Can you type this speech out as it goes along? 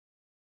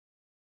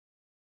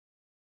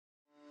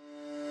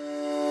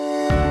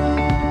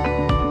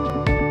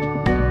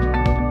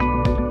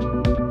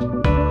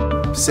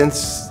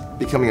Since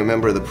becoming a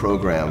member of the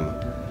program,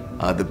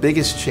 the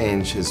biggest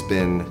change has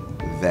been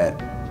that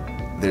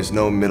there's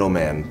no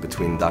middleman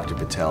between Dr.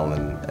 Patel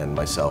and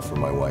myself or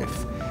my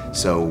wife.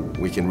 So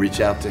we can reach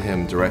out to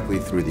him directly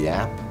through the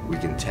app, we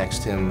can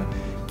text him,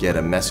 get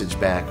a message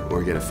back,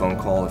 or get a phone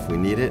call if we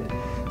need it.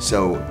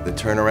 So the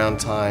turnaround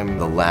time,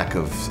 the lack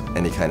of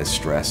any kind of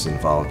stress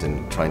involved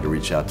in trying to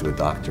reach out to a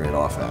doctor in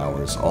off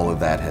hours, all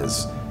of that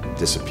has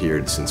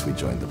disappeared since we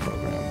joined the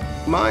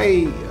program.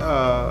 My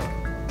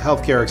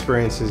healthcare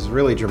experience has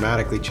really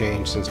dramatically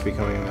changed since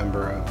becoming a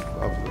member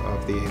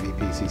of the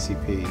AVP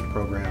CCP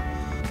program.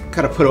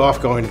 Kind of put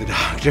off going to the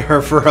doctor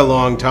for a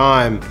long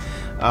time,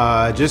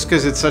 just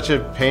because it's such a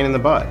pain in the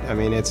butt. I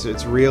mean, it's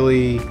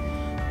really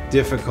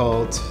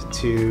difficult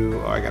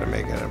to, I gotta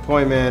make an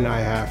appointment, I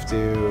have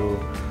to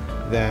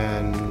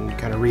then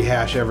kind of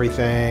rehash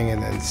everything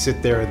and then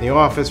sit there in the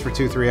office for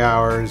 2-3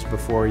 hours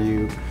before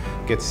you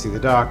get to see the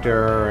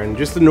doctor, and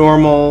just the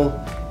normal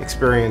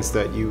experience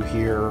that you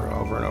hear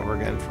over and over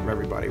again from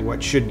everybody.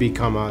 What should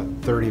become a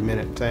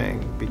 30-minute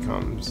thing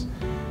becomes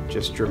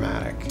just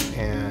dramatic,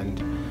 and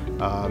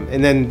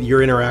then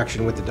your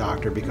interaction with the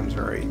doctor becomes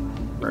very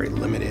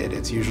limited.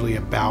 It's usually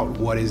about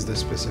what is the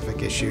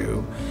specific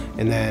issue,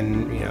 and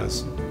then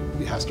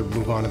it has to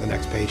move on to the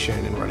next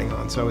patient and running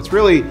on. So it's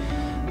really,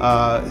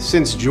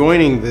 since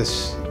joining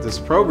this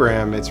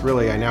program, it's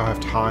really, I now have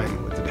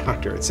time with the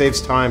doctor. It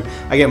saves time.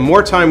 I get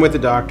more time with the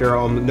doctor,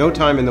 no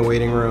time in the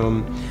waiting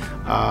room.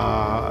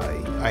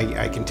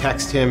 I can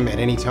text him at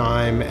any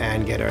time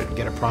and get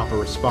a proper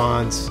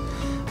response.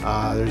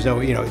 There's no,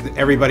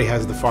 everybody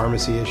has the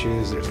pharmacy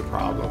issues. There's a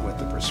problem with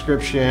the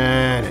prescription,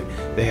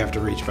 and they have to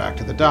reach back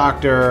to the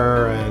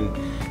doctor, and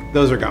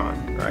those are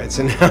gone, right?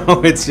 So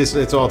now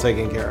it's all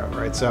taken care of,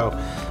 right? So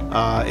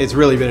it's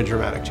really been a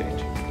dramatic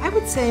change. I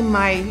would say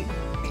my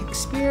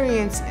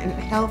experience in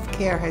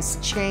healthcare has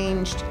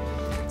changed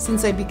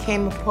since I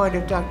became a part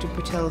of Dr.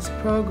 Patel's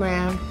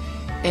program,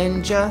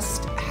 in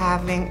just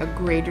having a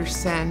greater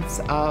sense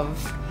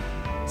of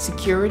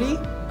security.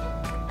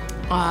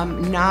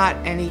 Not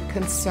any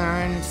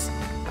concerns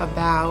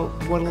about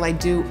what'll I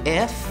do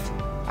if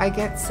I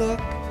get sick,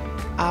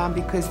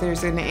 because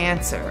there's an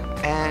answer.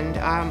 And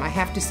I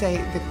have to say,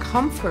 the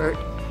comfort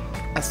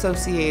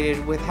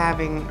associated with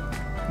having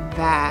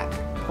that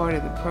part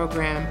of the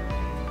program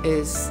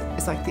is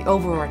like the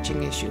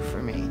overarching issue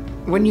for me.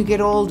 When you get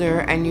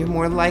older and you're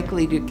more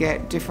likely to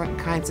get different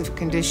kinds of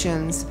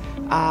conditions,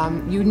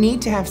 you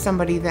need to have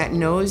somebody that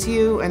knows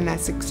you and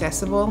that's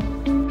accessible.